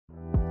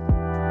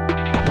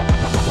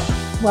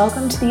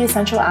Welcome to the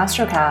Essential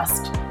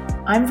Astrocast.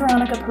 I'm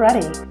Veronica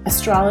Peretti,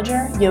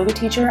 astrologer, yoga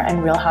teacher,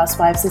 and Real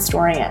Housewives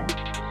historian.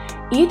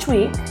 Each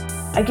week,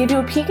 I give you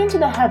a peek into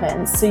the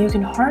heavens so you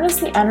can harness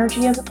the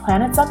energy of the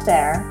planets up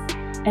there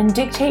and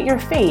dictate your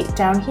fate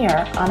down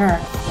here on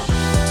Earth.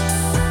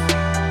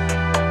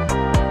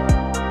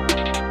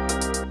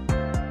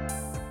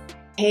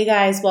 Hey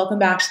guys, welcome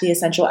back to the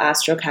Essential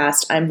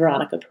Astrocast. I'm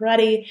Veronica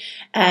Peretti,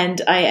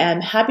 and I am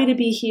happy to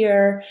be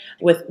here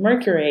with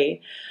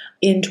Mercury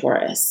in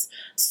Taurus.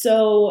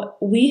 So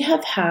we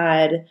have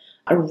had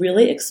a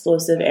really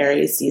explosive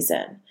Aries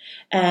season,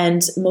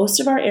 and most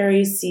of our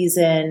Aries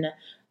season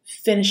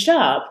finished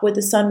up with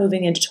the sun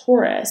moving into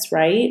Taurus,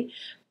 right?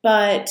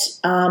 But,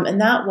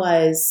 and that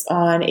was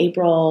on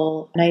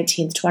April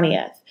 19th,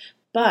 20th,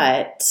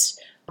 but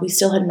we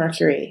still had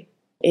Mercury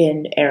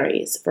in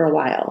Aries for a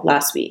while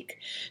last week.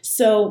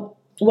 So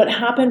what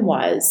happened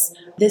was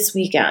this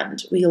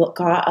weekend, we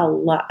got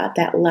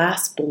that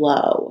last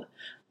blow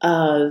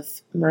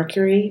of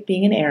Mercury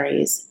being in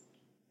Aries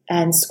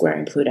and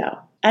squaring Pluto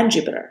and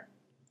Jupiter,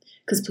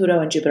 because Pluto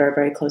and Jupiter are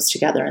very close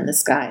together in the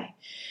sky.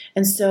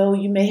 And so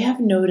you may have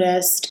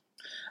noticed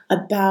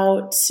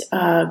about,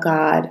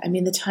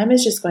 the time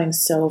is just going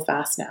so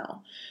fast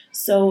now.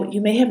 So you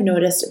may have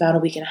noticed about a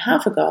week and a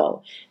half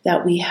ago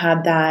that we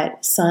had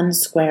that Sun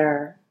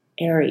square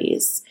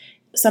Aries,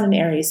 Sun and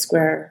Aries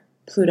square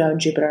Pluto and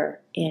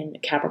Jupiter in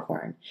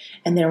Capricorn.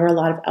 And there were a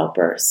lot of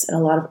outbursts and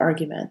a lot of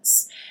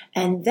arguments.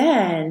 And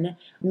then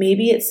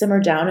maybe it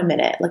simmered down a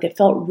minute. It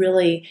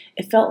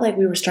felt like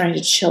we were starting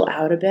to chill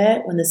out a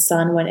bit when the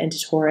sun went into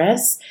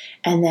Taurus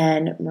and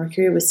then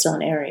Mercury was still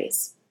in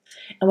Aries.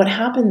 And what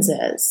happens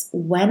is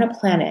when a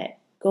planet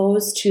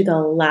goes to the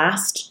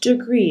last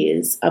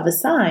degrees of a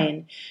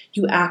sign,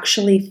 you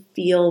actually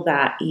feel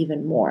that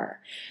even more.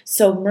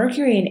 So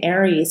Mercury in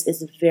Aries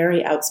is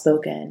very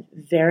outspoken,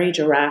 very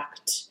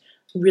direct,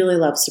 really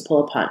loves to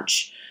pull a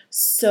punch.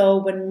 So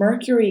when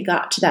Mercury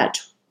got to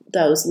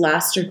those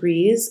last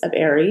degrees of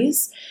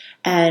Aries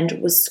and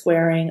was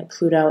squaring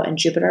Pluto and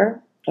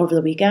Jupiter over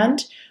the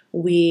weekend,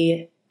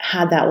 we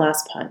had that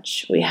last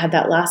punch. We had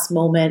that last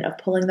moment of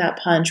pulling that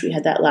punch. We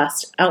had that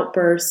last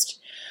outburst.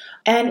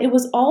 And it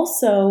was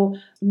also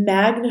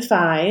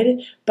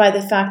magnified by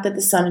the fact that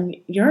the Sun and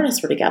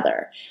Uranus were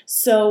together.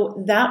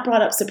 So that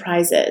brought up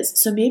surprises.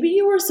 So maybe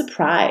you were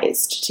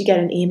surprised to get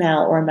an email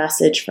or a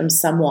message from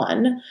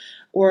someone,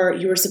 or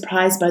you were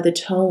surprised by the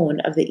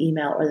tone of the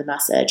email or the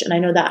message. And I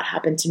know that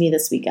happened to me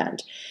this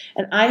weekend.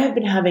 And I have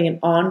been having an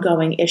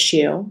ongoing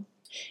issue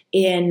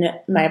in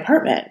my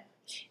apartment.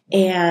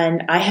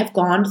 And I have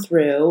gone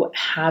through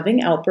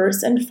having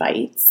outbursts and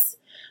fights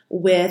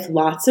with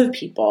lots of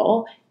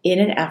people in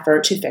an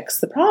effort to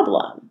fix the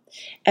problem.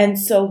 And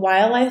so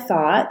while I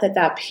thought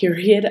that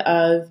period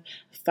of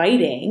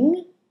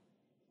fighting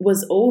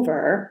was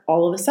over,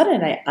 all of a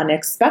sudden I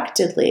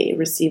unexpectedly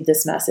received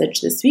this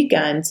message this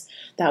weekend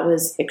that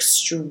was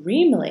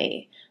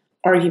extremely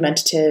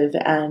argumentative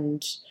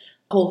and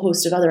a whole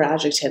host of other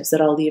adjectives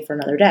that I'll leave for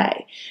another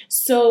day.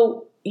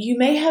 So you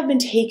may have been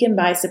taken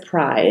by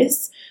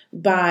surprise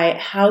by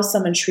how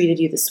someone treated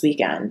you this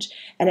weekend,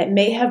 and it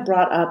may have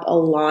brought up a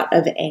lot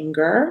of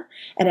anger,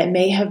 and it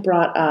may have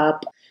brought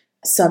up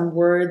some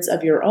words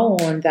of your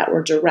own that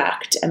were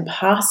direct and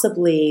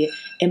possibly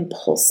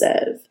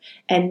impulsive.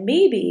 And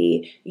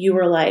maybe you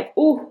were like,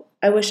 "Oh,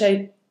 I wish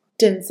I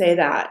didn't say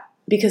that,"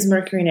 because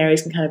Mercury in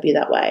Aries can kind of be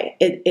that way.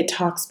 It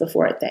talks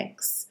before it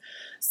thinks.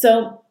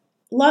 So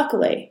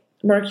luckily,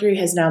 Mercury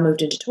has now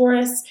moved into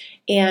Taurus,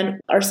 and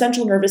our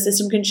central nervous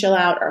system can chill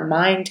out, our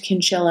mind can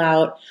chill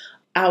out,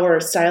 our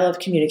style of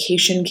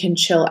communication can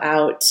chill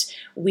out.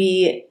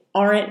 We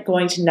aren't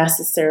going to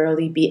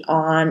necessarily be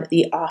on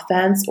the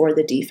offense or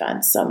the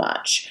defense so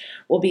much.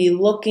 We'll be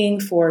looking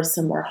for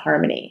some more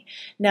harmony.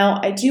 Now,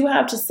 I do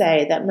have to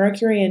say that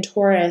Mercury in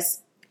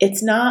Taurus,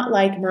 it's not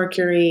like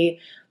Mercury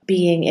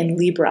being in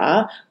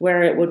Libra,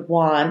 where it would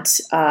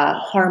want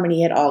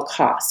harmony at all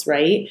costs,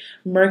 right?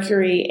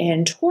 Mercury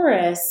in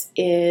Taurus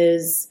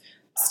is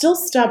still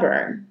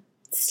stubborn,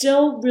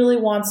 still really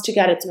wants to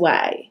get its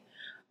way,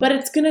 but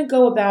it's going to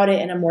go about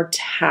it in a more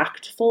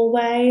tactful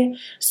way,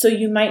 so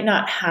you might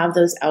not have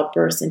those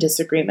outbursts and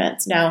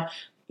disagreements. Now,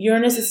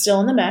 Uranus is still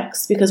in the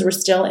mix because we're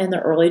still in the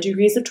early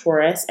degrees of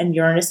Taurus, and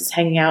Uranus is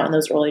hanging out in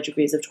those early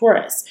degrees of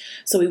Taurus.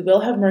 So we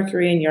will have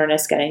Mercury and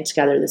Uranus getting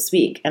together this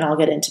week, and I'll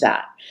get into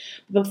that.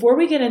 Before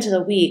we get into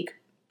the week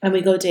and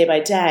we go day by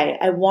day,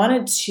 I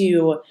wanted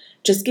to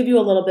just give you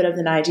a little bit of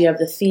an idea of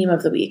the theme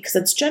of the week, because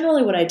that's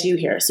generally what I do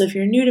here. So if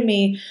you're new to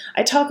me,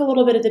 I talk a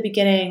little bit at the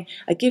beginning,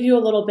 I give you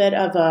a little bit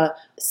of a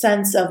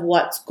sense of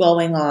what's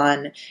going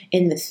on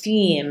in the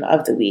theme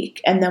of the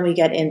week, and then we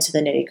get into the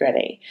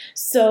nitty-gritty.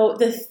 So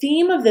the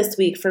theme of this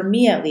week, for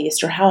me at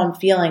least, or how I'm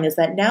feeling, is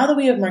that now that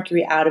we have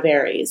Mercury out of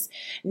Aries,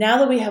 now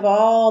that we have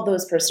all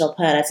those personal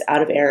planets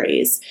out of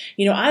Aries,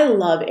 I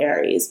love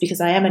Aries because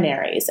I am an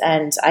Aries,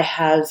 and I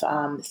have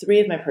 3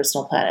 of my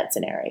personal planets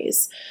in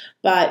Aries.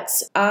 But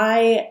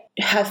I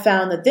have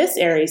found that this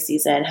Aries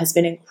season has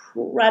been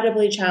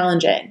incredibly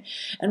challenging.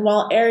 And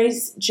while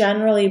Aries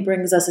generally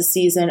brings us a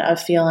season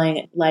of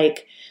feeling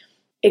like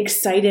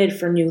excited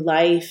for new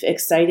life,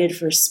 excited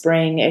for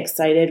spring,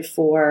 excited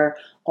for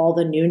all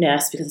the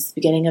newness because it's the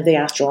beginning of the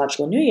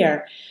astrological new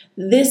year,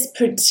 this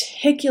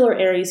particular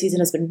Aries season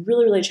has been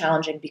really, really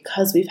challenging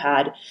because we've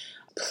had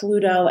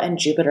Pluto and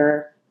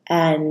Jupiter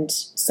and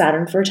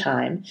Saturn for a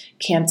time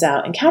camped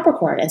out in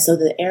Capricorn. And so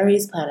the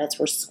Aries planets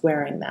were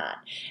squaring that.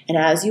 And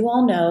as you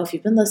all know, if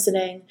you've been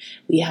listening,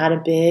 we had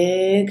a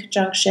big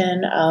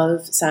junction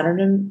of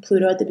Saturn and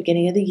Pluto at the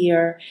beginning of the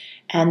year.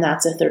 And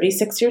that's a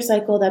 36-year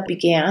cycle that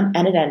began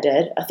and it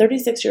ended. A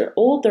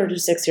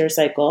 36-year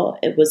cycle,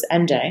 it was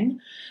ending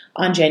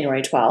on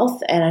January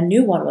 12th, and a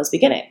new one was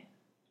beginning.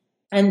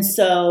 And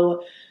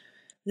so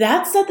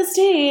that set the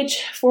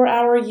stage for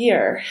our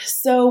year.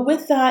 So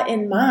with that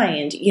in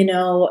mind,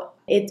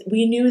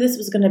 we knew this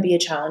was going to be a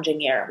challenging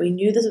year. We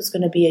knew this was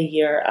going to be a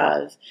year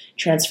of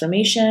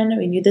transformation.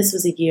 We knew this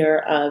was a year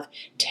of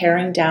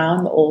tearing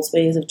down the old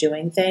ways of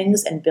doing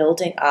things and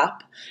building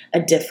up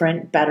a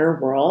different, better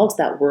world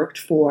that worked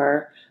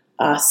for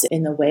us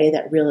in the way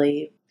that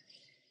we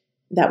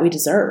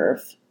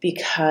deserve,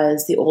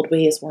 because the old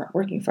ways weren't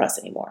working for us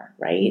anymore,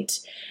 right?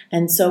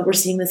 And so we're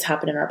seeing this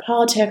happen in our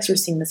politics, we're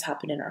seeing this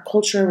happen in our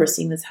culture, we're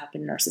seeing this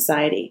happen in our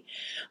society.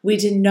 We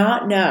did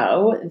not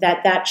know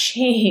that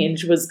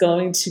change was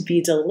going to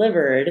be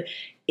delivered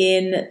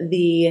in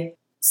the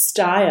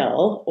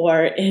style,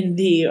 or in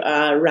the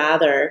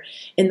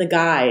in the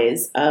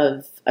guise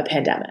of a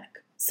pandemic.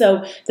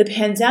 So the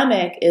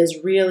pandemic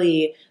is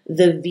really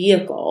the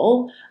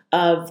vehicle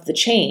of the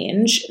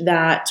change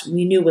that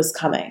we knew was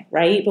coming,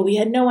 right? But we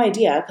had no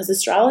idea, because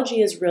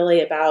astrology is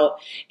really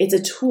it's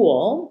a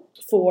tool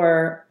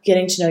for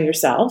getting to know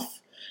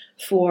yourself,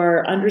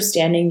 for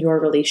understanding your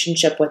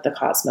relationship with the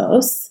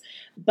cosmos,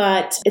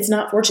 but it's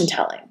not fortune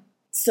telling.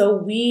 So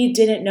we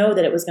didn't know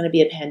that it was going to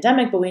be a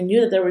pandemic, but we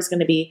knew that there was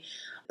going to be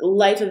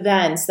life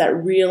events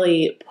that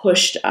really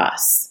pushed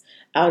us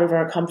out of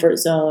our comfort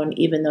zone,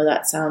 even though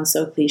that sounds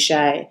so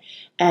cliche,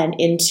 and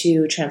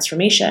into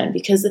transformation.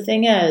 Because the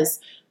thing is,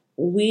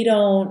 we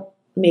don't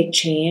make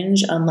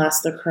change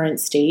unless the current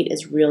state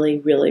is really,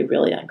 really,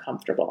 really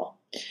uncomfortable.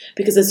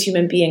 Because as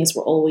human beings,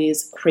 we're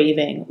always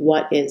craving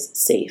what is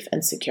safe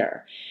and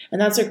secure. And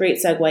that's a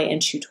great segue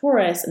into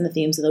Taurus and the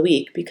themes of the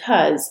week,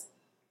 because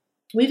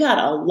we've had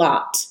a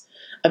lot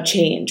of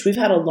change. We've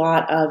had a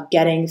lot of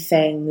getting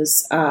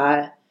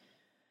the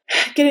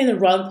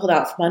rug pulled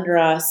out from under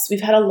us. We've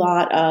had a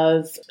lot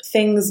of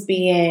things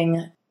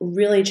being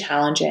really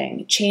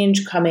challenging,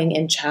 change coming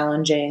in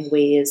challenging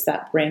ways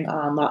that bring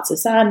on lots of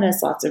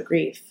sadness, lots of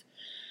grief.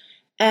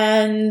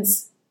 And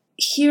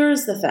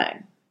here's the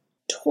thing.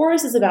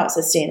 Taurus is about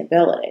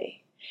sustainability.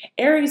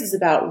 Aries is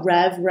about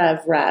rev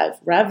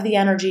the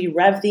energy,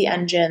 rev the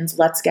engines,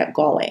 let's get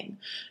going.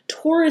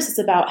 Taurus is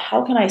about,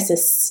 how can I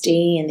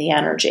sustain the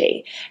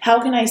energy?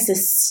 How can I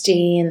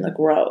sustain the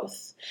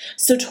growth?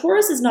 So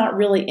Taurus is not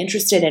really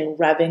interested in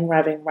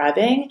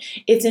revving.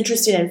 It's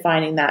interested in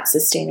finding that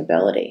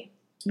sustainability,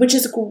 which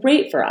is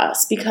great for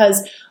us,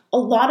 because a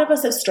lot of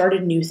us have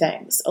started new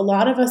things. A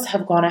lot of us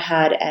have gone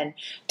ahead and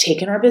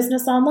taken our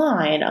business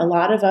online. A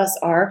lot of us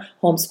are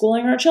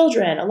homeschooling our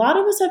children. A lot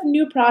of us have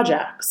new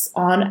projects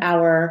on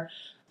our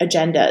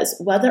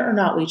agendas, whether or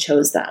not we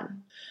chose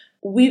them.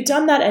 We've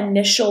done that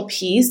initial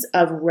piece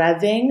of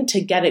revving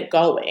to get it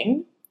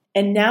going,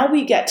 and now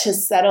we get to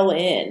settle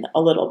in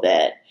a little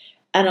bit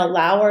and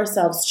allow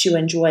ourselves to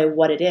enjoy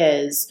what it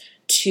is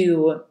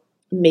to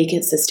make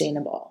it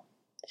sustainable.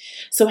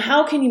 So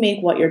how can you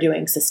make what you're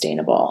doing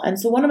sustainable? And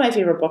so one of my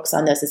favorite books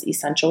on this is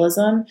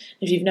Essentialism.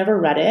 If you've never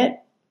read it,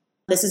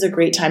 this is a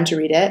great time to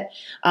read it.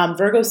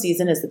 Virgo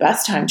season is the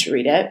best time to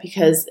read it,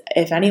 because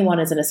if anyone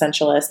is an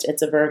essentialist,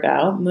 it's a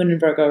Virgo, Moon in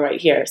Virgo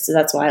right here. So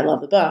that's why I love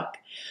the book.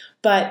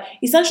 But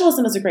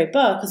Essentialism is a great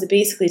book because it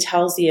basically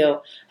tells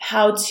you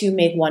how to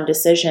make one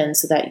decision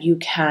so that you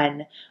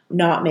can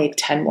not make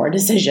 10 more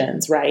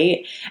decisions,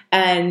 right?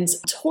 And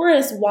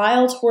Taurus,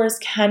 while Taurus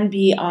can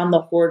be on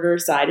the hoarder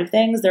side of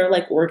things, they're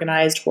like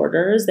organized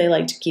hoarders. They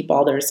like to keep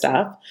all their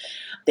stuff.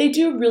 They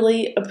do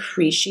really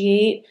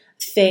appreciate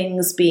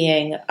things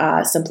being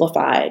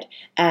simplified.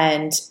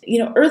 And,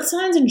 earth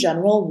signs in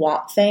general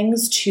want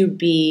things to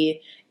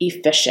be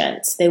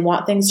efficient. They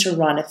want things to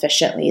run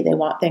efficiently. They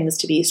want things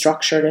to be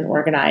structured and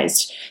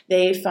organized.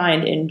 They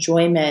find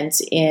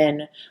enjoyment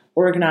in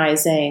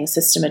organizing,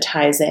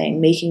 systematizing,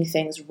 making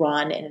things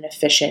run in an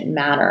efficient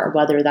manner,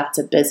 whether that's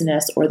a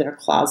business or their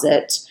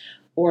closet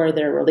or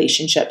their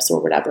relationships or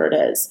whatever it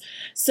is.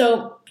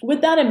 So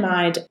with that in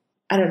mind,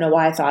 I don't know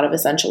why I thought of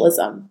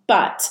essentialism,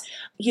 but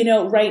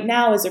right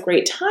now is a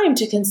great time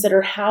to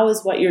consider how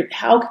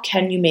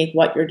can you make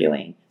what you're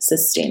doing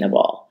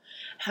sustainable?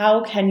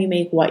 How can you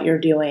make what you're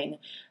doing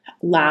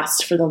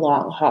last for the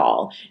long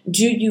haul?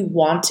 Do you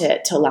want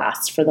it to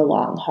last for the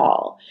long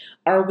haul?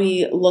 Are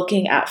we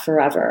looking at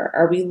forever?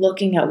 Are we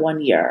looking at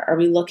 1 year? Are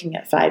we looking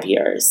at 5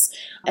 years?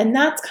 And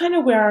that's kind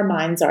of where our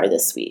minds are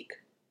this week.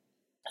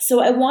 So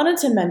I wanted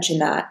to mention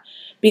that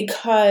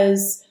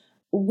because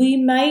we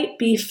might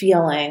be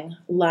feeling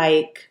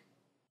like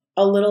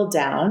a little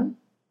down.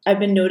 I've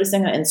been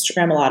noticing on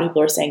Instagram, a lot of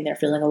people are saying they're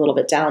feeling a little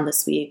bit down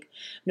this week.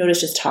 Notice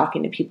just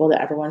talking to people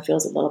that everyone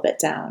feels a little bit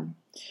down.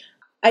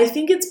 I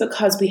think it's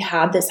because we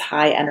had this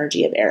high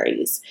energy of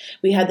Aries.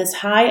 We had this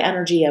high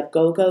energy of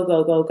go, go,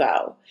 go, go,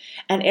 go.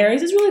 And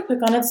Aries is really quick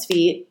on its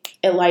feet.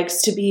 It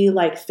likes to be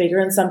like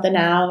figuring something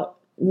out,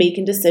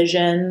 making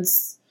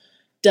decisions,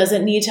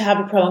 doesn't need to have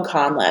a pro and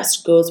con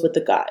list, goes with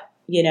the gut.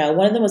 You know,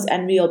 one of the most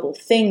enviable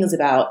things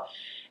about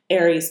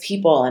Aries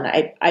people, and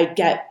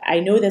I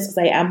know this because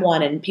I am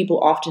one and people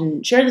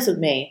often share this with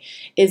me,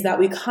 is that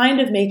we kind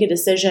of make a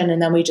decision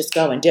and then we just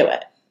go and do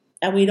it.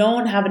 And we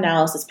don't have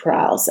analysis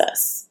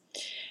paralysis.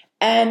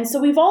 And so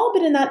we've all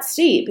been in that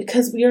state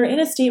because we are in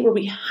a state where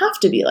we have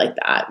to be like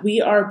that. We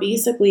are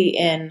basically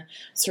in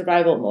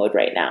survival mode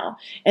right now.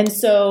 And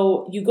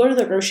so you go to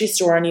the grocery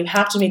store and you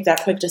have to make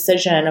that quick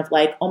decision of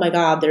like, oh my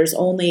God, there's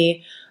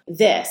only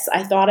this.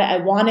 I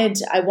wanted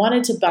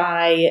to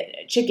buy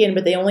chicken,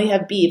 but they only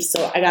have beef,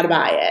 so I got to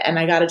buy it and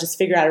I got to just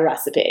figure out a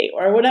recipe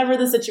or whatever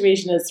the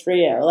situation is for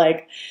you.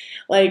 Like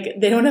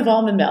they don't have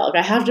almond milk.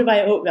 I have to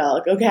buy oat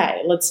milk.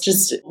 Okay,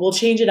 we'll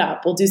change it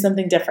up. We'll do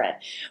something different.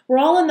 We're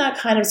all in that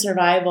kind of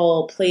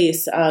survival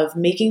place of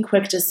making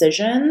quick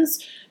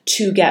decisions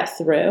to get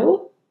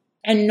through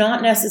and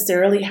not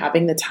necessarily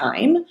having the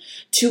time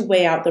to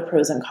weigh out the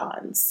pros and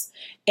cons.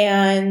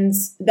 And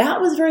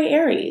that was very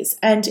Aries.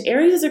 And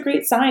Aries is a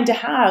great sign to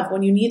have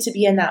when you need to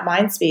be in that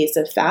mind space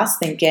of fast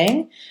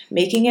thinking,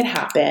 making it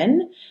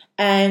happen,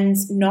 and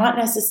not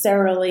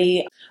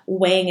necessarily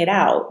weighing it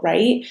out,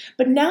 right?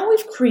 But now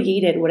we've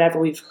created whatever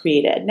we've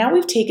created. Now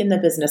we've taken the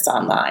business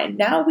online.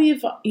 Now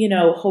we've,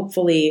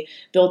 hopefully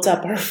built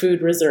up our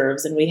food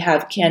reserves and we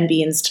have canned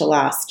beans to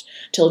last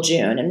till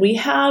June. And we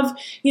have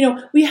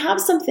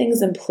some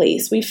things in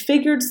place. We've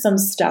figured some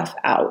stuff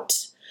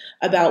out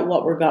about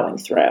what we're going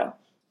through.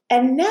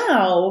 And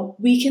now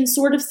we can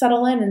sort of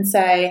settle in and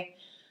say,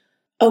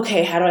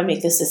 okay, how do I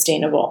make this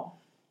sustainable?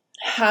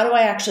 How do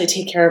I actually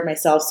take care of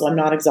myself so I'm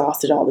not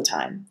exhausted all the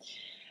time?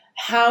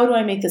 How do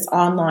I make this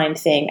online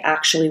thing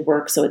actually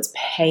work so it's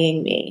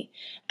paying me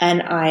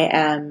and I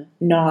am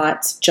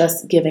not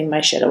just giving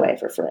my shit away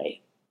for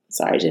free?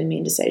 Sorry, I didn't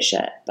mean to say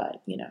shit,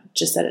 but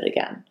just said it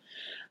again.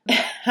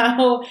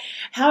 How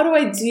do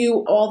I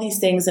do all these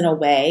things in a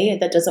way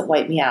that doesn't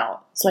wipe me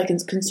out so I can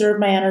conserve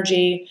my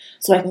energy,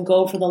 so I can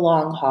go for the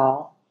long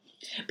haul?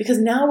 Because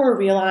now we're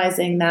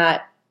realizing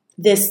that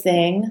this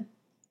thing,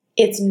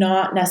 it's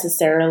not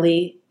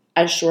necessarily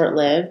as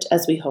short-lived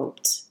as we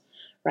hoped,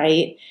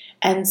 right?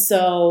 And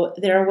so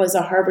there was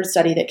a Harvard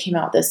study that came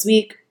out this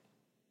week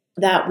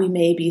that we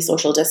may be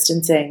social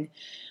distancing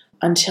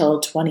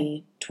until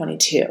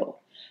 2022.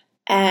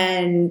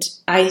 And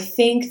I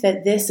think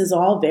that this is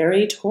all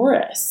very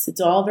Taurus.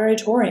 It's all very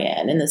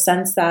Taurian in the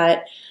sense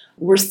that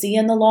we're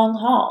seeing the long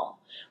haul.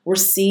 We're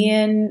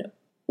seeing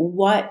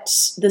what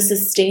the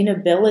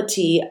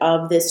sustainability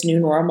of this new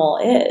normal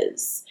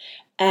is.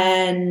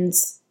 And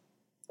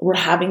we're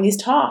having these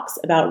talks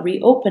about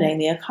reopening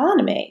the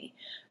economy.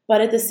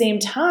 But at the same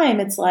time,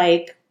 it's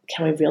like,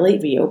 can we really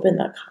reopen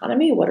the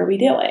economy? What are we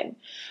doing?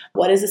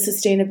 What is the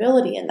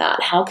sustainability in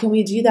that? How can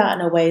we do that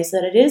in a way so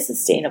that it is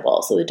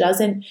sustainable, so it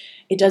doesn't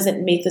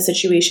make the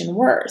situation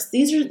worse?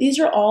 These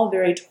are all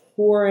very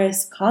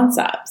Taurus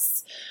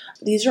concepts.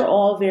 These are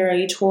all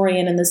very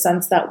Taurian in the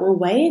sense that we're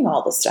weighing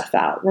all the stuff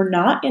out. We're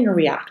not in a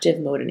reactive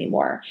mode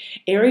anymore.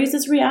 Aries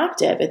is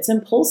reactive. It's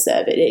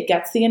impulsive. It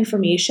gets the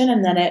information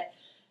and then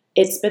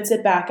it spits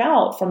it back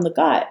out from the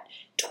gut.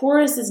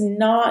 Taurus is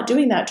not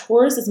doing that.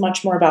 Taurus is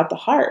much more about the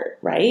heart,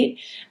 right?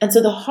 And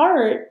so the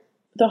heart,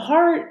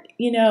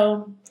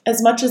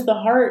 as much as the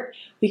heart,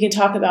 we can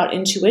talk about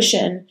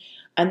intuition,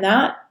 and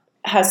that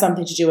has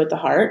something to do with the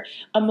heart.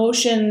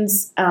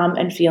 Emotions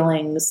and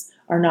feelings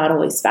are not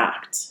always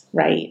fact,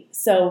 right?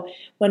 So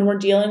when we're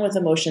dealing with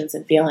emotions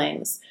and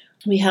feelings,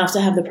 we have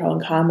to have the pro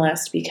and con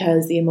list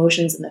because the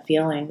emotions and the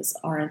feelings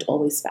aren't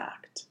always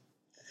fact.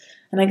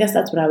 And I guess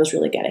that's what I was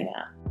really getting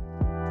at.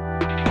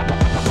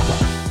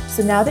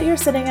 So now that you're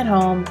sitting at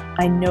home,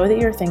 I know that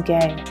you're thinking,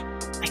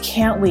 I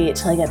can't wait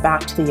till I get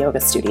back to the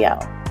yoga studio.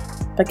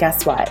 But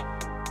guess what?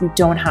 You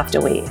don't have to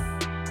wait.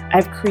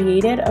 I've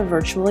created a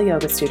virtual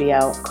yoga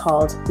studio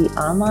called the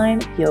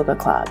Online Yoga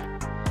Club.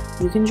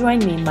 You can join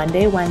me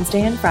Monday,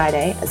 Wednesday, and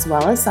Friday, as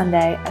well as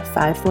Sunday at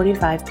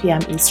 5:45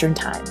 p.m. Eastern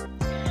Time.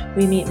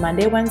 We meet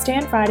Monday, Wednesday,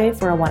 and Friday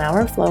for a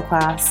 1-hour flow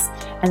class,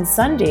 and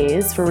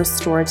Sundays for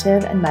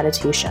restorative and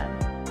meditation.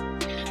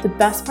 The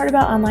best part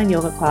about Online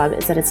Yoga Club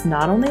is that it's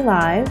not only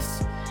live,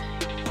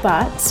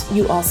 but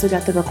you also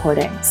get the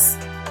recordings.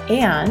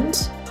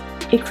 And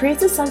it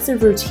creates a sense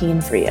of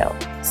routine for you.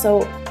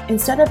 So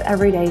instead of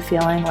every day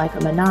feeling like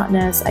a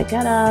monotonous, I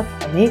get up,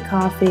 I make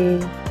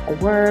coffee, I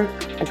work,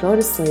 I go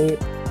to sleep,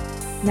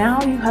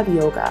 now you have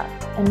yoga.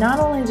 And not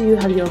only do you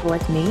have yoga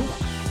with me,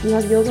 you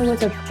have yoga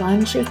with a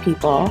bunch of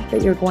people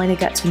that you're going to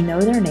get to know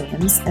their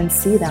names and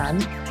see them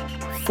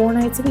 4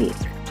 nights a week.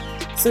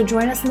 So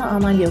join us in the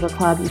online yoga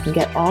club. You can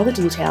get all the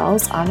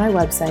details on my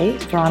website,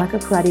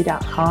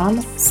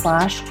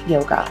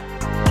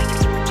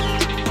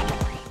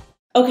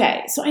 veronicaperetti.com/yoga.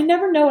 Okay, so I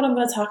never know what I'm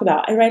going to talk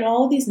about. I write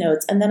all of these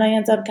notes and then I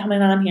end up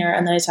coming on here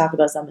and then I talk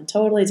about something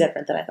totally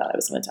different than I thought I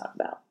was going to talk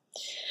about.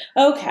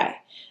 Okay,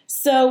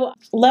 so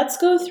let's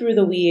go through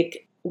the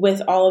week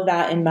with all of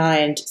that in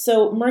mind.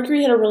 So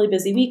Mercury had a really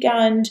busy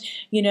weekend.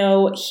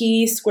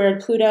 He squared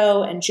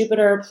Pluto and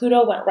Jupiter.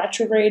 Pluto went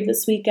retrograde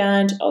this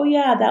weekend. Oh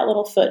yeah, that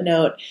little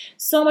footnote.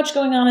 So much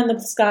going on in the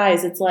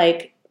skies. It's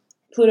like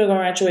Pluto going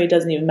retrograde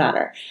doesn't even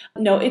matter.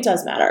 No, it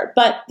does matter.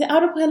 But the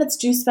outer planets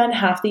do spend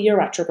half the year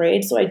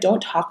retrograde, so I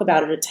don't talk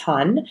about it a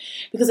ton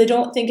because I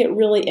don't think it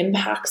really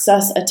impacts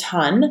us a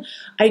ton.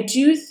 I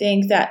do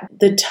think that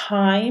the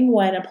time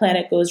when a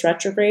planet goes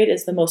retrograde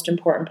is the most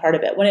important part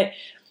of it. When it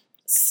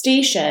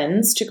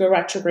stations to go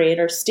retrograde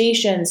or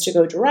stations to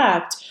go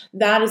direct,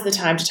 that is the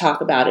time to talk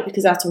about it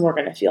because that's when we're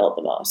going to feel it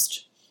the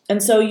most.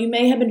 And so you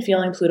may have been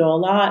feeling Pluto a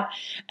lot.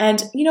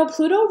 And,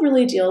 Pluto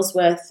really deals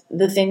with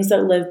the things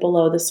that live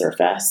below the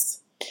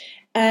surface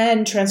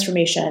and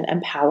transformation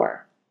and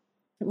power.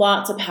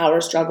 Lots of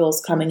power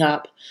struggles coming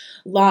up.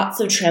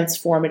 Lots of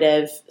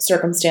transformative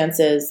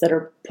circumstances that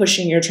are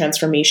pushing your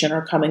transformation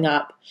are coming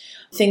up.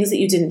 Things that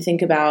you didn't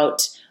think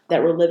about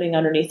that were living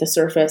underneath the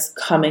surface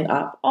coming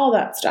up. All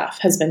that stuff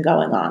has been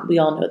going on. We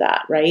all know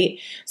that, right?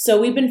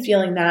 So we've been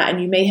feeling that, and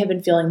you may have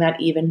been feeling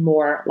that even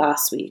more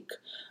last week.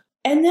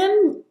 And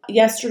then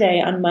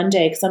yesterday on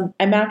Monday, because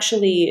I'm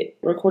actually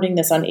recording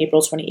this on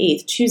April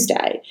 28th,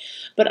 Tuesday,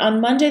 but on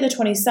Monday the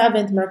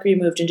 27th, Mercury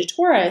moved into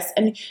Taurus,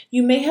 and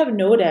you may have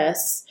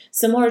noticed,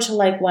 similar to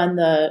like when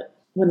the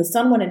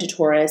sun went into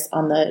Taurus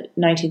on the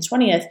 19th,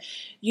 20th,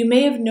 you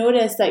may have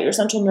noticed that your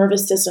central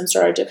nervous system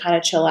started to kind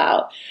of chill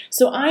out.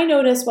 So I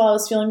noticed while I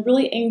was feeling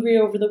really angry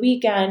over the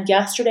weekend,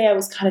 yesterday I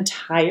was kind of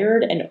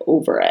tired and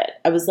over it.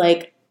 I was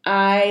like,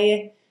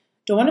 I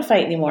don't want to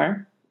fight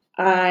anymore.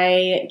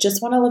 I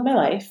just want to live my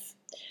life.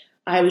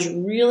 I was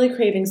really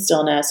craving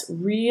stillness,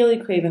 really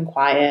craving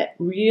quiet,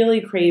 really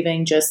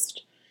craving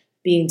just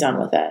being done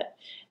with it.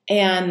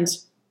 And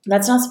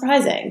that's not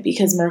surprising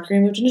because Mercury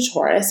moved into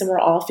Taurus and we're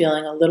all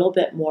feeling a little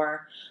bit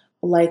more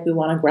like we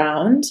want to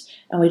ground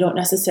and we don't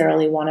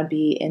necessarily want to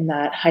be in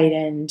that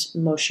heightened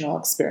emotional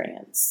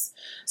experience.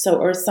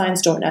 So earth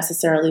signs don't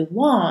necessarily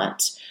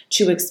want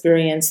to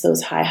experience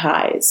those high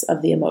highs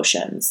of the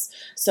emotions.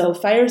 So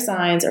fire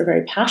signs are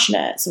very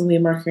passionate. So when we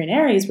have Mercury in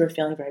Aries, we're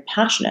feeling very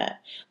passionate,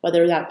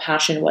 whether that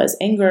passion was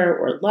anger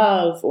or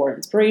love or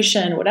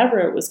inspiration, whatever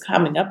it was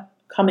coming up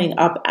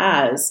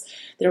as,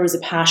 there was a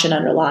passion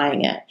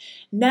underlying it.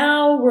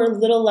 Now we're a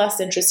little less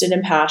interested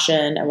in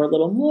passion and we're a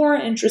little more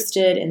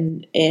interested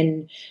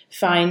in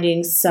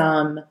finding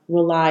some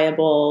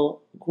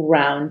reliable,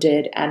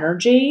 grounded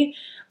energy.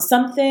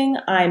 Something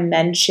I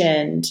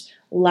mentioned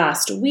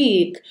last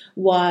week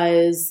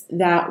was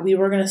that we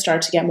were going to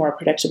start to get more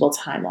predictable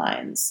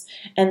timelines.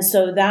 And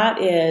so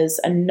that is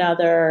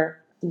another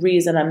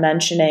reason I'm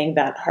mentioning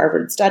that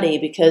Harvard study,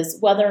 because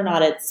whether or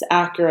not it's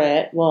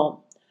accurate,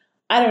 well,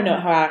 I don't know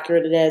how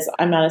accurate it is.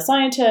 I'm not a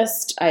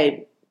scientist.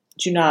 I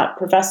do not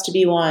profess to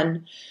be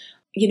one.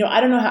 I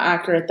don't know how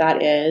accurate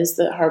that is,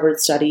 the Harvard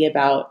study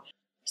about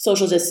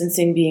social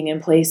distancing being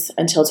in place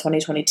until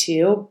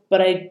 2022.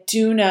 But I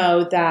do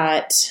know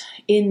that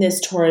in this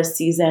Taurus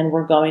season,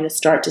 we're going to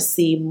start to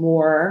see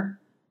more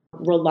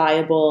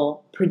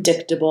reliable,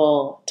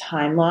 predictable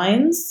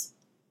timelines.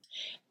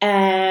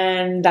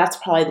 And that's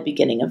probably the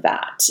beginning of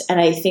that. And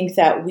I think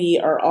that we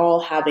are all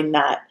having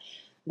that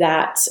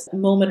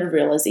moment of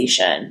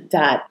realization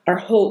that our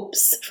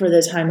hopes for the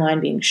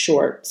timeline being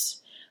short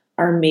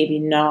are maybe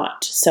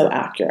not so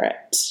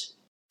accurate.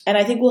 And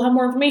I think we'll have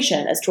more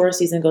information as Taurus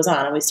season goes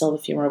on, and we still have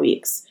a few more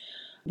weeks.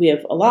 We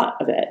have a lot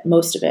of it,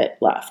 most of it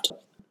left.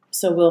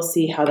 So we'll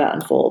see how that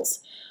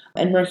unfolds.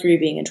 And Mercury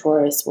being in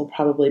Taurus will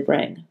probably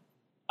bring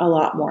a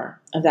lot more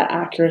of that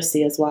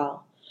accuracy as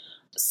well.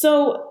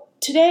 So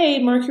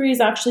today, Mercury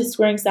is actually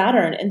squaring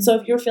Saturn. And so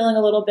if you're feeling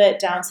a little bit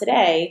down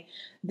today,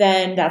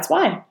 then that's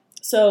why.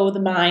 So the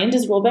mind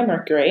is ruled by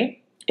Mercury.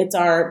 It's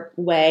our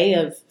way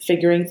of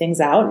figuring things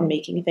out and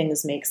making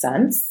things make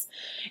sense.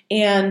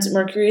 And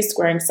Mercury is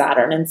squaring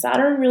Saturn. And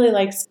Saturn really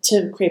likes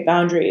to create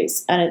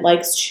boundaries and it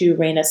likes to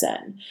rein us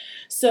in.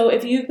 So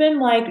if you've been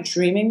like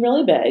dreaming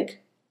really big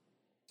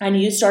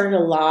and you started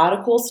a lot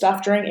of cool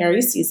stuff during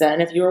Aries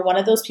season, if you were one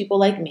of those people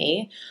like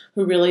me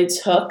who really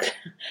took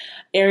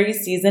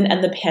Aries season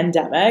and the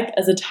pandemic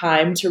as a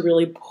time to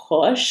really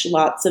push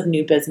lots of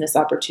new business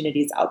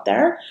opportunities out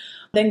there,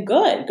 then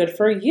good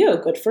for you,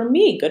 good for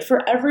me, good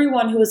for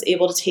everyone who was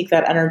able to take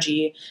that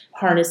energy,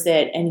 harness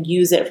it, and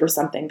use it for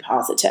something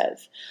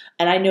positive.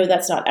 And I know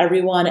that's not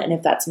everyone, and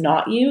if that's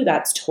not you,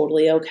 that's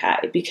totally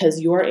okay,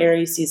 because your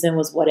Aries season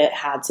was what it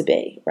had to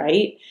be,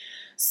 right?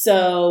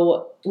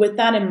 So with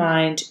that in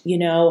mind,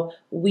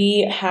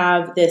 we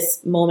have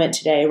this moment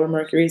today where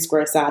Mercury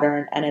squares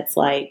Saturn, and it's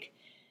like,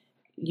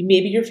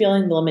 maybe you're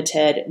feeling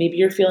limited, maybe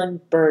you're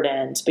feeling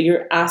burdened, but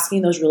you're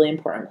asking those really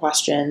important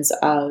questions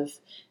of,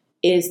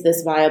 is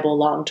this viable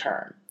long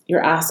term?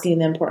 You're asking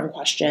the important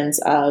questions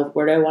of,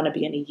 where do I want to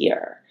be in a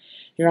year?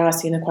 You're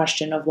asking the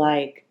question of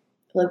like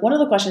one of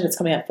the questions that's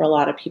coming up for a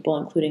lot of people,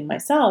 including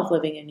myself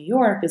living in New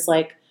York, is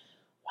like,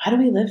 why do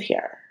we live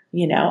here?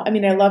 You know, I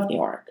mean, I love New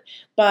York,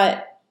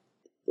 but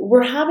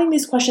we're having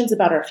these questions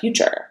about our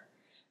future.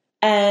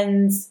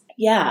 And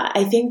yeah,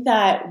 I think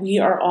that we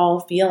are all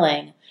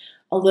feeling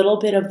a little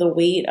bit of the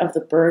weight of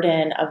the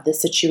burden of the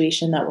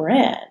situation that we're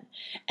in.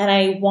 And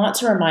I want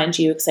to remind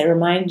you, because I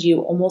remind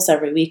you almost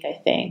every week, I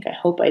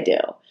hope I do,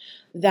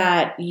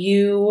 that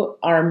you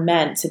are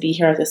meant to be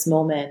here at this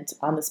moment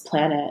on this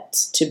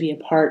planet to be a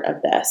part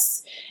of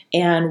this.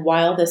 And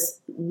while this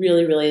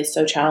really, really is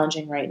so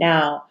challenging right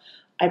now,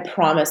 I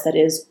promise that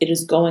it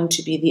is going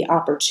to be the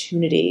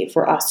opportunity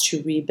for us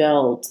to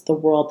rebuild the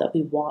world that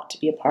we want to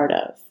be a part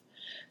of.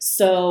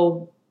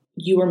 So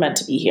you were meant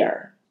to be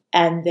here.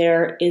 And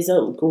there is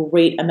a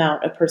great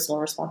amount of personal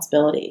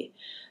responsibility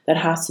that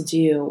has to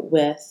do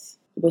with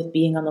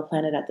being on the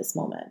planet at this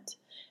moment.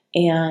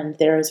 And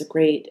there is a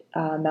great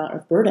amount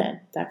of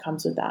burden that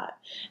comes with that.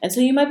 And so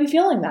you might be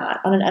feeling that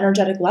on an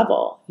energetic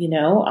level, you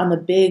know, on the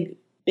big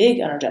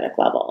energetic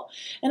level.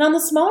 And on the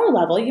smaller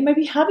level, you might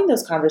be having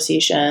those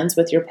conversations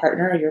with your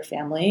partner or your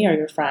family or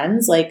your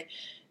friends. Like,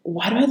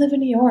 why do I live in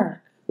New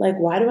York? Like,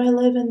 why do I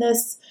live in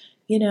this,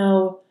 you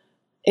know,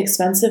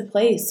 expensive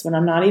place when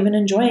I'm not even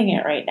enjoying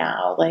it right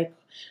now? Like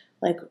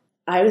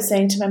I was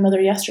saying to my mother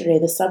yesterday,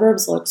 the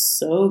suburbs look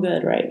so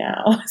good right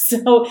now.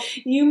 So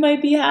you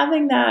might be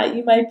having that.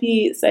 You might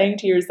be saying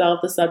to yourself,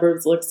 the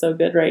suburbs look so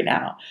good right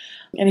now.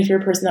 And if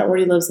you're a person that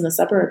already lives in the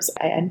suburbs,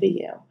 I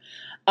envy you.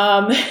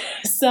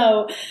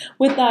 So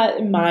with that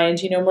in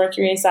mind, you know,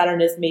 Mercury and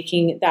Saturn is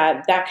making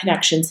that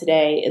connection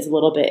today is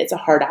it's a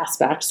hard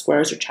aspect.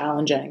 Squares are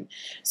challenging.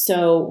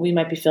 So we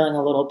might be feeling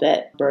a little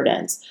bit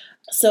burdened.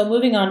 So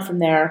moving on from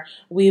there,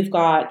 we've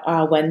got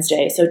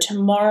Wednesday. So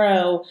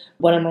tomorrow,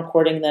 when I'm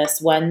recording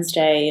this,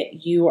 Wednesday,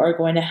 you are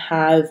going to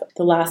have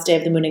the last day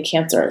of the moon in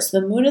Cancer. So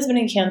the moon has been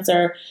in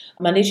Cancer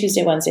Monday,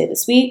 Tuesday, Wednesday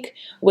this week,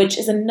 which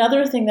is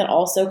another thing that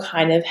also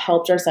kind of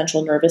helped our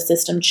central nervous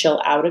system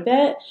chill out a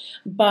bit.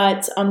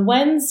 But on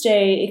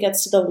Wednesday, it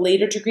gets to the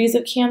later degrees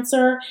of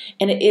Cancer,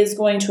 and it is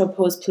going to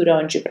oppose Pluto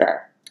and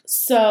Jupiter.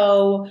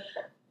 So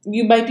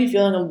you might be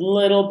feeling a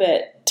little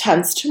bit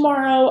tense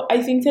tomorrow.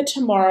 I think that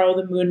tomorrow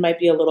the moon might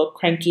be a little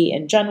cranky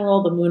in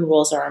general. The moon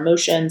rules our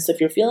emotions. So if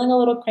you're feeling a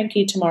little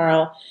cranky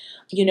tomorrow,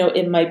 you know,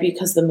 it might be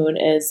because the moon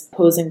is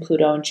opposing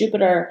Pluto and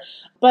Jupiter.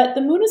 But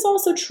the moon is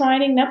also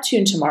trining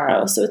Neptune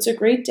tomorrow. So it's a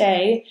great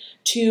day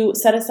to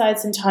set aside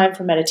some time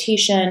for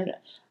meditation,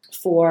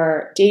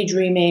 for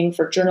daydreaming,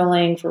 for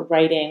journaling, for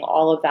writing,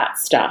 all of that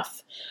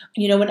stuff.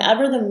 You know,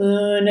 whenever the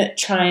moon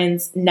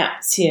trines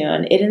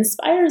Neptune, it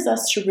inspires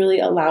us to really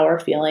allow our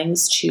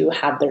feelings to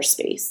have their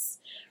space,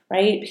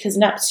 right? Because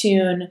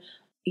Neptune,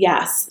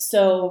 yes.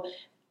 So,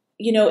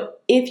 you know,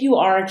 if you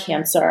are a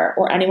Cancer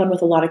or anyone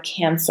with a lot of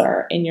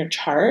Cancer in your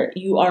chart,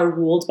 you are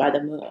ruled by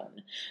the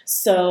moon.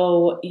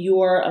 So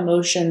your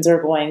emotions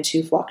are going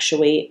to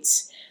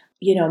fluctuate,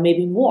 you know,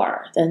 maybe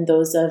more than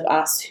those of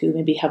us who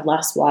maybe have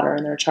less water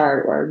in their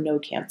chart or no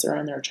Cancer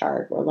in their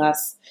chart or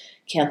less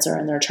Cancer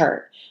in their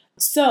chart.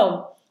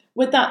 So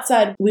with that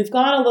said, we've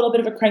got a little bit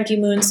of a cranky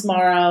moon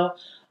tomorrow,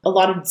 a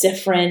lot of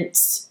different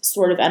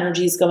sort of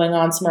energies going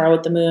on tomorrow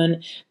with the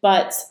moon.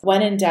 But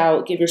when in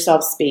doubt, give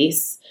yourself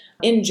space.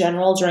 In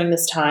general, during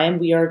this time,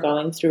 we are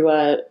going through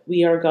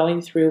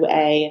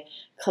a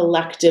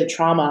collective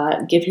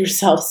trauma. Give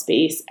yourself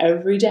space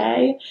every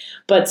day.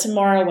 But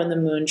tomorrow, when the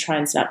moon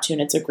trines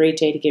Neptune, it's a great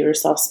day to give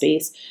yourself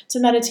space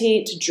to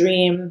meditate, to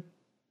dream,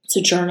 to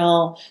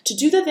journal, to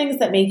do the things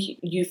that make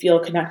you feel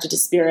connected to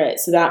spirit.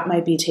 So that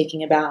might be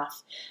taking a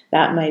bath.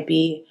 That might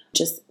be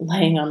just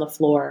laying on the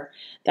floor.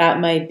 That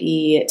might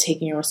be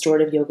taking a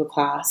restorative yoga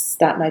class.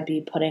 That might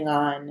be putting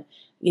on,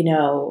 you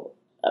know,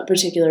 a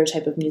particular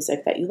type of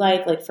music that you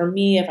like. Like for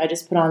me, if I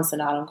just put on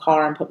Sonata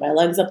Car and put my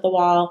legs up the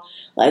wall,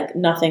 like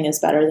nothing is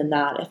better than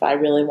that if I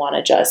really want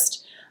to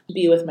just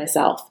be with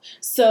myself.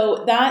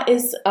 So that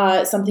is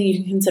something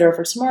you can consider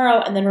for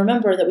tomorrow. And then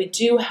remember that we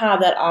do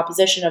have that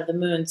opposition of the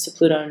moon to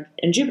Pluto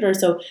and Jupiter.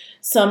 So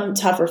some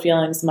tougher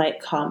feelings might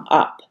come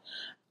up.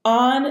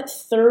 On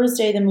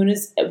Thursday,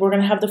 we're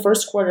going to have the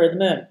first quarter of the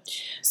moon.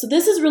 So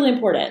this is really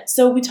important.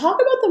 So we talk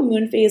about the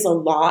moon phase a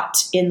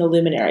lot in the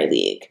Luminary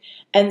League.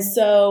 And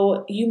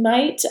so you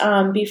might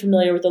be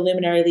familiar with the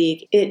Luminary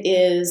League. It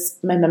is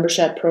my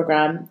membership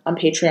program on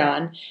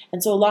Patreon.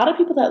 And so a lot of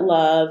people that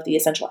love the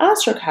Essential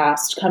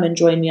Astrocast come and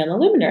join me on the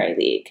Luminary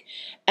League.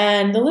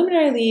 And the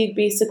Luminary League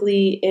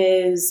basically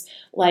is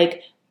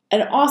like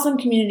an awesome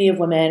community of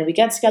women. We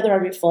get together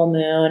every full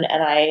moon,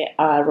 and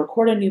I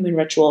record a new moon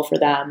ritual for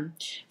them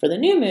for the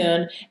new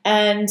moon.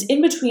 And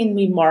in between,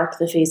 we mark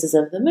the phases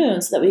of the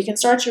moon so that we can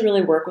start to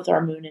really work with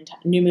our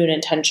new moon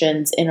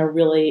intentions in a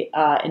really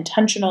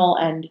intentional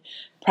and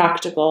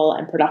practical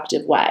and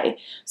productive way.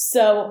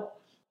 So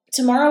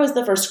tomorrow is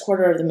the first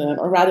quarter of the moon,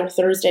 or rather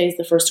Thursday is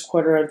the first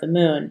quarter of the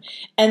moon.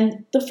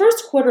 And the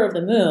first quarter of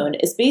the moon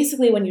is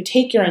basically when you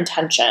take your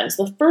intentions.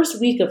 The first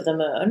week of the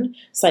moon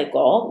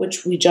cycle,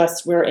 which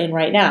we're in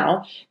right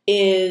now,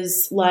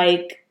 is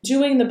like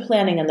doing the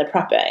planning and the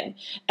prepping.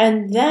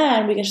 And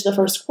then we get to the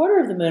first quarter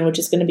of the moon, which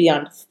is going to be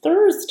on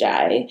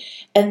Thursday.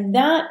 And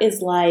that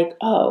is like,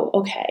 oh,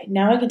 okay,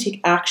 now I can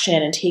take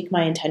action and take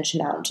my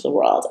intention out into the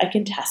world. I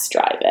can test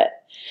drive it.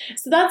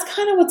 So that's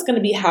kind of what's going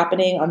to be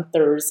happening on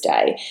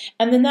Thursday.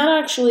 And then that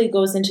actually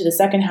goes into the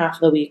second half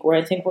of the week where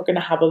I think we're going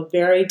to have a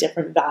very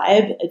different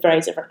vibe, a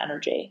very different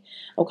energy.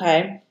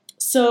 Okay.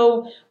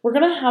 So we're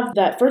going to have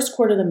that first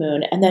quarter of the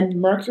moon, and then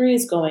Mercury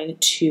is going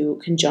to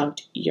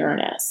conjunct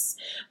Uranus.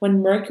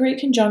 When Mercury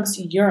conjuncts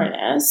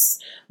Uranus,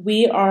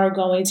 we are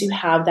going to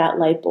have that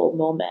light bulb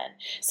moment.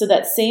 So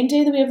that same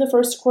day that we have the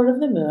first quarter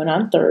of the moon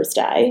on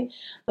Thursday,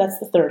 that's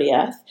the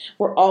 30th,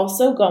 we're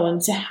also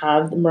going to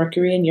have the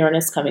Mercury and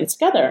Uranus coming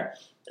together.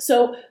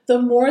 So the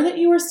more that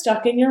you are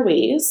stuck in your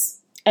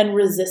ways and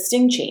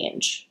resisting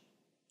change,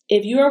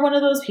 if you are one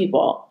of those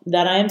people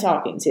that I am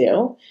talking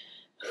to,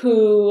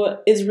 who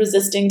is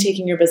resisting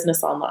taking your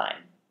business online,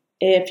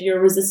 if you're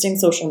resisting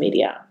social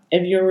media,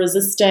 if you're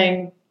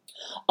resisting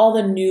all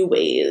the new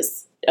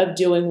ways of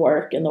doing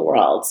work in the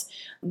world,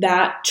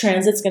 that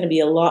transit's going to be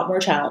a lot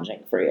more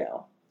challenging for you.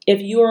 If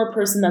you're a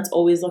person that's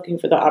always looking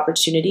for the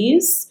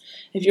opportunities,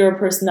 if you're a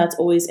person that's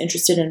always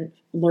interested in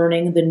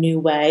learning the new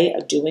way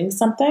of doing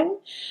something,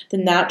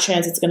 then that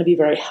transit's going to be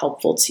very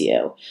helpful to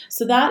you.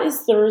 So that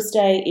is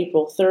Thursday,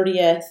 April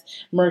 30th,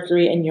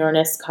 Mercury and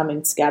Uranus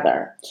coming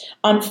together.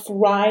 On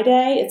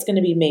Friday, it's going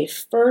to be May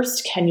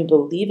 1st. Can you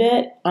believe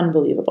it?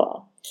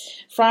 Unbelievable.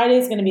 Friday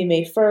is going to be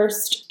May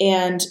 1st,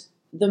 and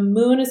the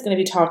moon is going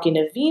to be talking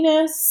to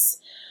Venus,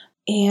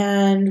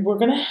 and we're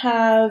going to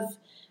have,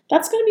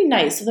 that's going to be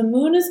nice. So the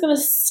moon is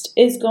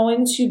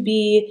going to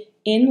be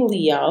in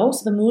Leo.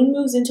 So the moon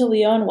moves into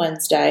Leo on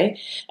Wednesday.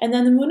 And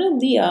then the moon in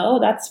Leo,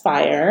 that's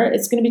fire.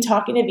 It's going to be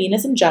talking to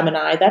Venus in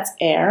Gemini. That's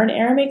air. And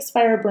air makes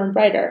fire burn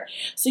brighter.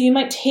 So you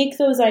might take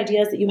those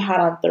ideas that you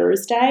had on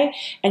Thursday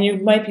and you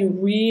might be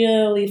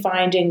really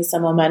finding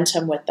some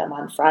momentum with them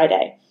on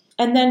Friday.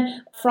 And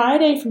then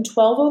Friday from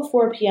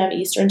 12:04 p.m.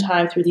 Eastern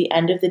Time through the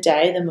end of the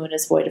day, the moon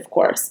is void, of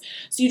course.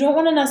 So you don't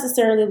want to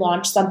necessarily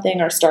launch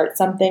something or start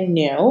something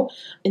new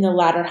in the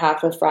latter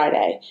half of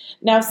Friday.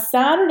 Now,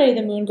 Saturday,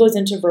 the moon goes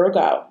into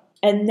Virgo.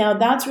 And now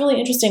that's really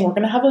interesting. We're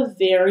going to have a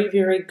very,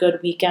 very good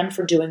weekend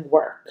for doing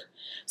work.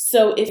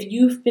 So if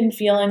you've been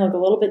feeling like a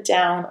little bit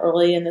down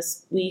early in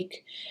this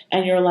week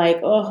and you're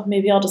like, oh,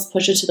 maybe I'll just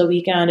push it to the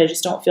weekend, I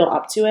just don't feel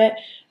up to it,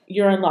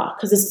 you're in luck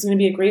because this is going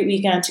to be a great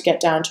weekend to get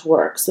down to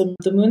work. So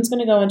the moon's going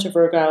to go into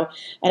Virgo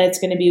and it's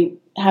going to be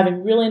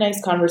having really nice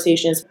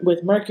conversations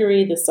with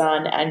Mercury, the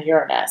Sun, and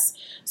Uranus.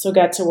 So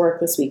get to work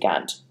this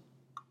weekend.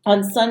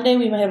 On Sunday,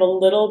 we might have a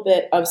little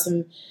bit of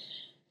some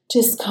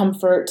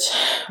discomfort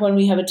when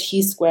we have a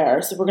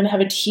T-square. So we're going to have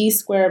a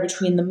T-square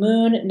between the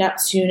moon,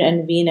 Neptune,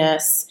 and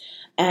Venus.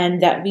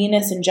 And that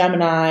Venus in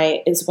Gemini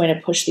is going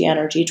to push the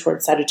energy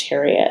towards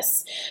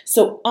Sagittarius.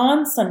 So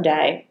on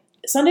Sunday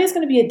is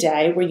going to be a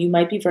day where you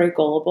might be very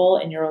gullible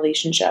in your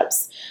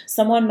relationships.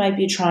 Someone might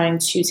be trying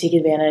to take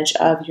advantage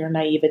of your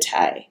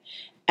naivete,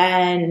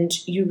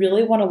 and you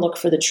really want to look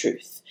for the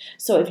truth.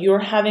 So if you're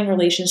having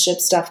relationship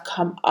stuff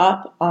come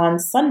up on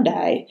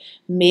Sunday,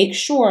 make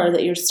sure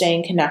that you're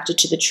staying connected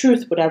to the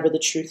truth, whatever the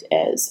truth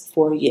is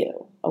for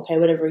you, okay?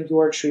 Whatever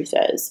your truth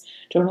is.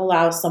 Don't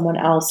allow someone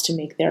else to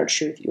make their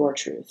truth your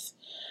truth,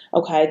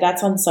 okay?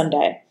 That's on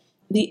Sunday.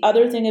 The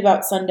other thing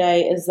about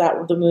Sunday is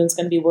that the moon's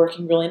going to be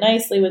working really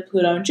nicely with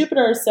Pluto and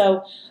Jupiter,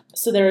 so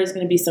there is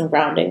going to be some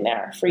grounding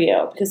there for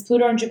you because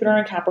Pluto and Jupiter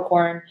and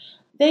Capricorn,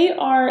 they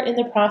are in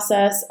the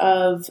process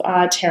of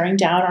tearing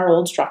down our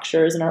old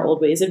structures and our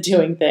old ways of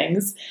doing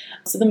things.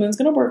 So the moon's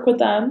going to work with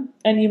them,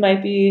 and you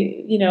might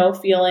be,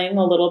 feeling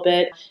a little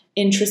bit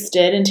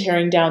interested in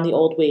tearing down the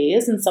old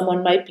ways, and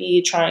someone might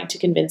be trying to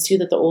convince you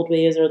that the old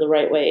ways are the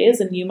right ways,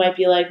 and you might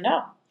be like,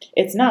 no,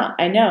 it's not.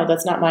 I know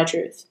that's not my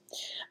truth.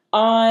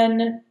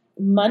 On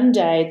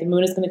Monday, the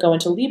moon is going to go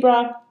into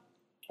Libra,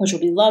 which will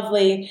be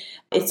lovely.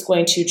 It's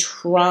going to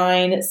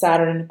trine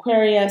Saturn in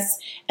Aquarius,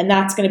 and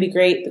that's going to be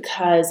great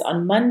because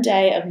on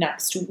Monday of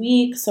next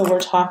week, so we're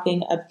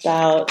talking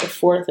about the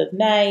 4th of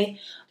May,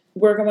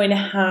 we're going to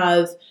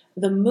have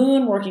the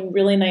moon working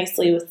really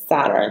nicely with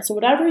Saturn. So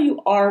whatever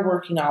you are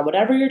working on,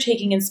 whatever you're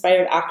taking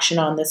inspired action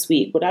on this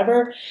week,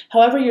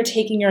 however you're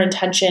taking your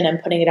intention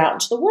and putting it out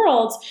into the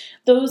world,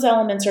 those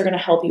elements are going to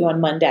help you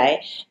on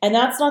Monday. And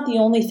that's not the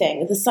only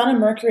thing. The Sun and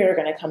Mercury are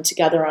going to come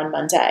together on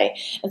Monday.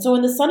 And so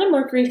when the Sun and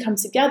Mercury come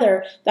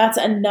together, that's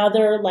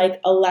another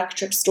like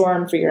electric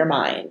storm for your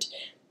mind.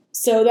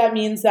 So that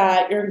means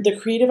that the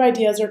creative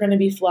ideas are going to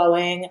be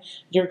flowing.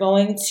 You're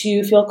going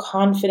to feel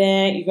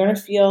confident. You're going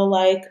to feel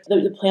like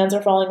the plans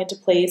are falling into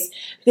place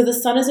because the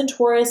sun is in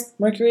Taurus,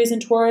 Mercury is in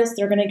Taurus.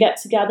 They're going to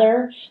get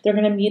together. They're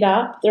going to meet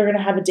up. They're going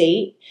to have a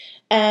date.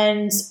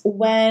 And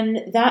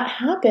when that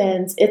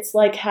happens, it's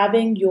like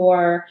having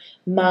your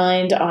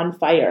mind on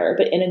fire,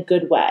 but in a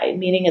good way,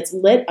 meaning it's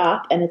lit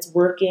up and it's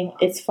working,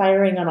 it's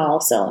firing on all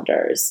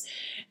cylinders.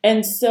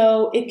 And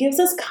so it gives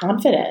us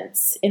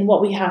confidence in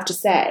what we have to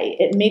say.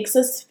 It makes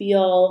us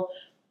feel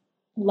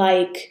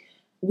like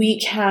we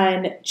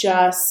can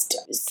just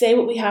say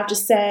what we have to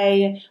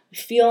say. We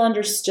feel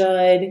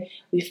understood.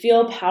 We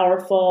feel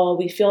powerful.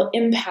 We feel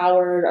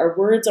empowered. Our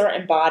words are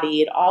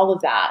embodied, all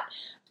of that.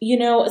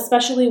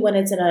 Especially when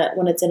it's in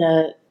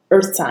a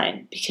earth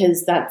sign,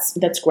 because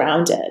that's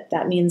grounded.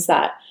 That means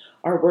that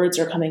our words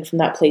are coming from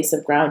that place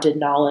of grounded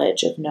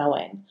knowledge, of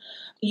knowing.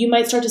 You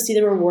might start to see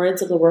the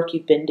rewards of the work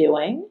you've been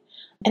doing.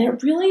 And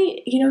it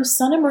really,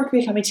 Sun and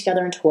Mercury coming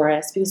together in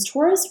Taurus, because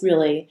Taurus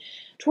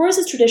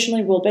is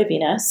traditionally ruled by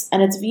Venus,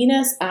 and it's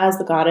Venus as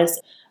the goddess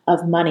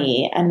of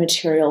money and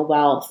material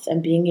wealth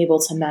and being able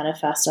to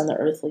manifest on the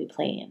earthly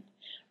plane.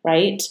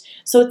 Right?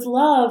 So it's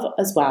love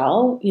as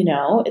well,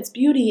 it's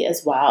beauty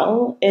as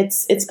well,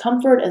 it's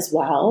comfort as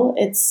well,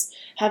 it's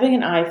having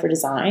an eye for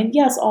design.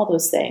 Yes, all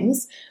those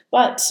things.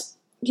 But,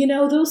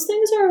 those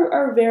things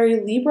are very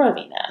Libra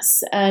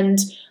Venus. And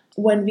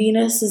when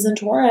Venus is in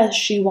Taurus,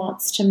 she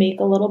wants to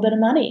make a little bit of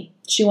money.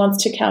 She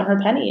wants to count her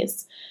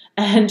pennies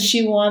and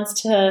she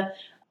wants to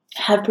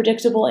have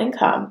predictable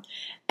income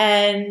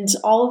and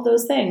all of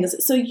those things.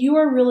 So you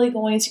are really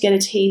going to get a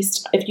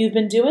taste, if you've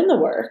been doing the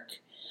work,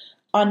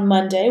 on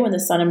Monday, when the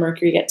Sun and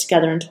Mercury get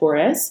together in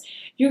Taurus,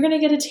 you're going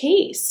to get a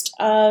taste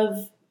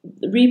of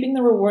reaping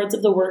the rewards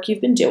of the work you've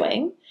been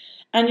doing.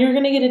 And you're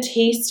going to get a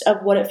taste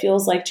of what it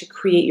feels like to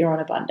create your own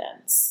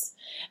abundance.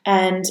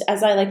 And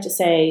as I like to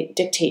say,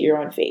 dictate your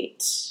own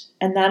fate.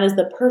 And that is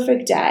the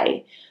perfect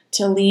day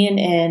to lean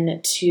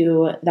in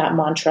to that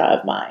mantra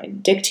of mine,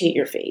 dictate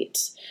your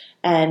fate,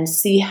 and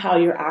see how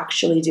you're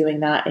actually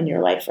doing that in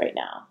your life right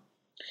now.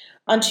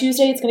 On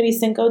Tuesday, it's going to be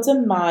Cinco de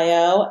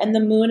Mayo, and the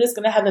moon is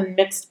going to have a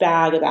mixed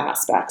bag of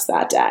aspects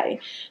that day.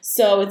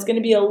 So it's going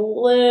to be a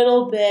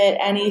little bit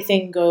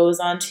anything goes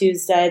on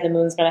Tuesday. The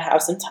moon's going to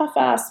have some tough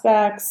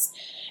aspects.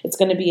 It's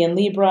going to be in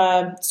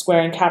Libra,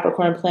 squaring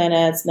Capricorn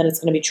planets, and then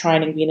it's going to be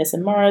trining Venus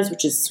and Mars,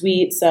 which is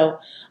sweet. So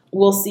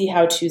we'll see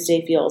how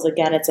Tuesday feels.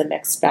 Again, it's a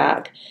mixed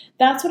bag.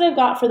 That's what I've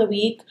got for the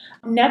week.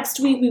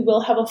 Next week, we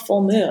will have a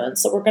full moon.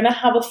 So we're going to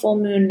have a full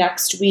moon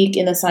next week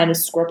in the sign of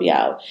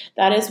Scorpio.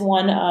 That is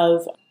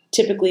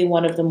typically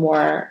one of the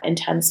more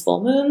intense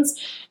full moons.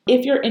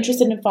 If you're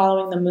interested in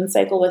following the moon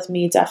cycle with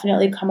me,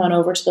 definitely come on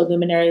over to the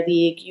Luminary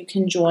League. You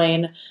can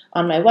join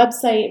on my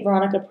website,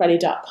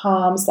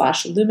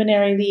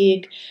 veronicaperetti.com/Luminary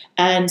League.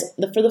 And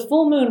for the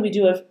full moon, we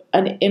do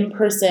an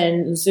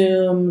in-person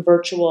Zoom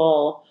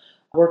virtual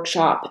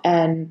workshop.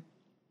 And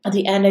at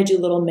the end, I do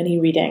little mini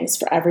readings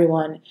for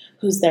everyone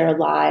who's there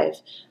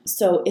live.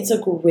 So it's a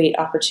great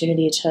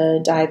opportunity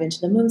to dive into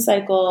the moon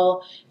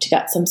cycle, to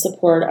get some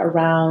support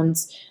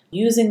around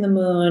using the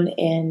moon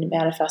in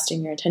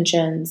manifesting your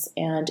intentions.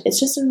 And it's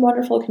just a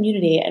wonderful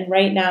community. And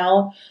right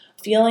now,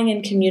 feeling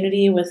in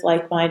community with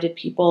like-minded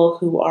people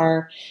who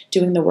are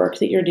doing the work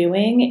that you're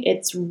doing,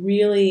 it's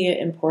really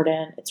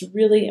important. It's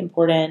really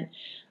important,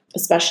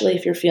 especially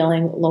if you're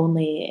feeling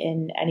lonely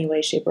in any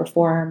way, shape, or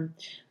form.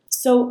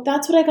 So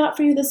that's what I got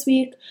for you this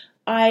week.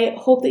 I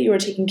hope that you are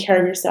taking care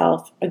of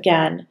yourself.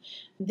 Again,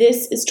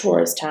 this is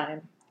Taurus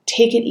time.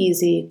 Take it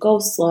easy, go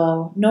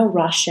slow, no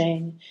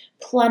rushing,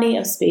 plenty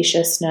of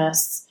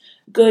spaciousness,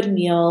 good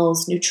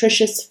meals,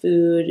 nutritious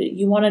food.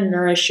 You want to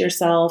nourish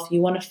yourself.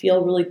 You want to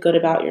feel really good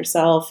about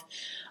yourself.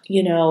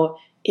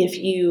 If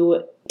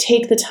you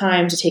take the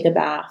time to take a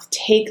bath,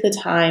 take the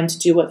time to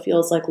do what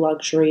feels like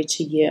luxury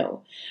to you.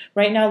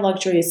 Right now,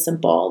 luxury is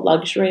simple.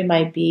 Luxury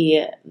might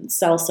be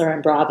Seltzer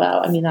and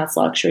Bravo. That's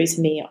luxury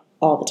to me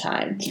all the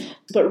time.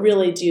 But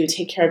really do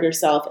take care of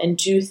yourself and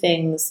do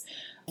things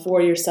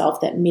for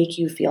yourself that make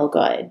you feel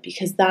good,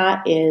 because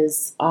that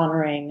is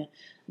honoring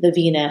the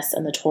Venus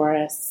and the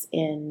Taurus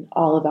in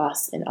all of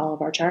us, in all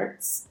of our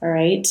charts. All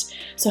right.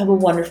 So have a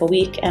wonderful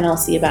week, and I'll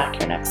see you back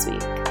here next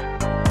week.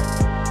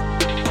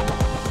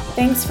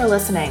 Thanks for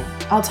listening.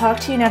 I'll talk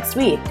to you next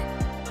week.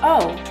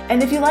 Oh,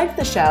 and if you liked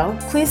the show,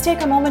 please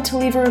take a moment to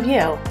leave a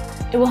review.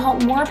 It will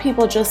help more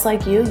people just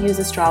like you use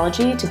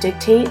astrology to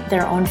dictate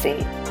their own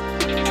fate.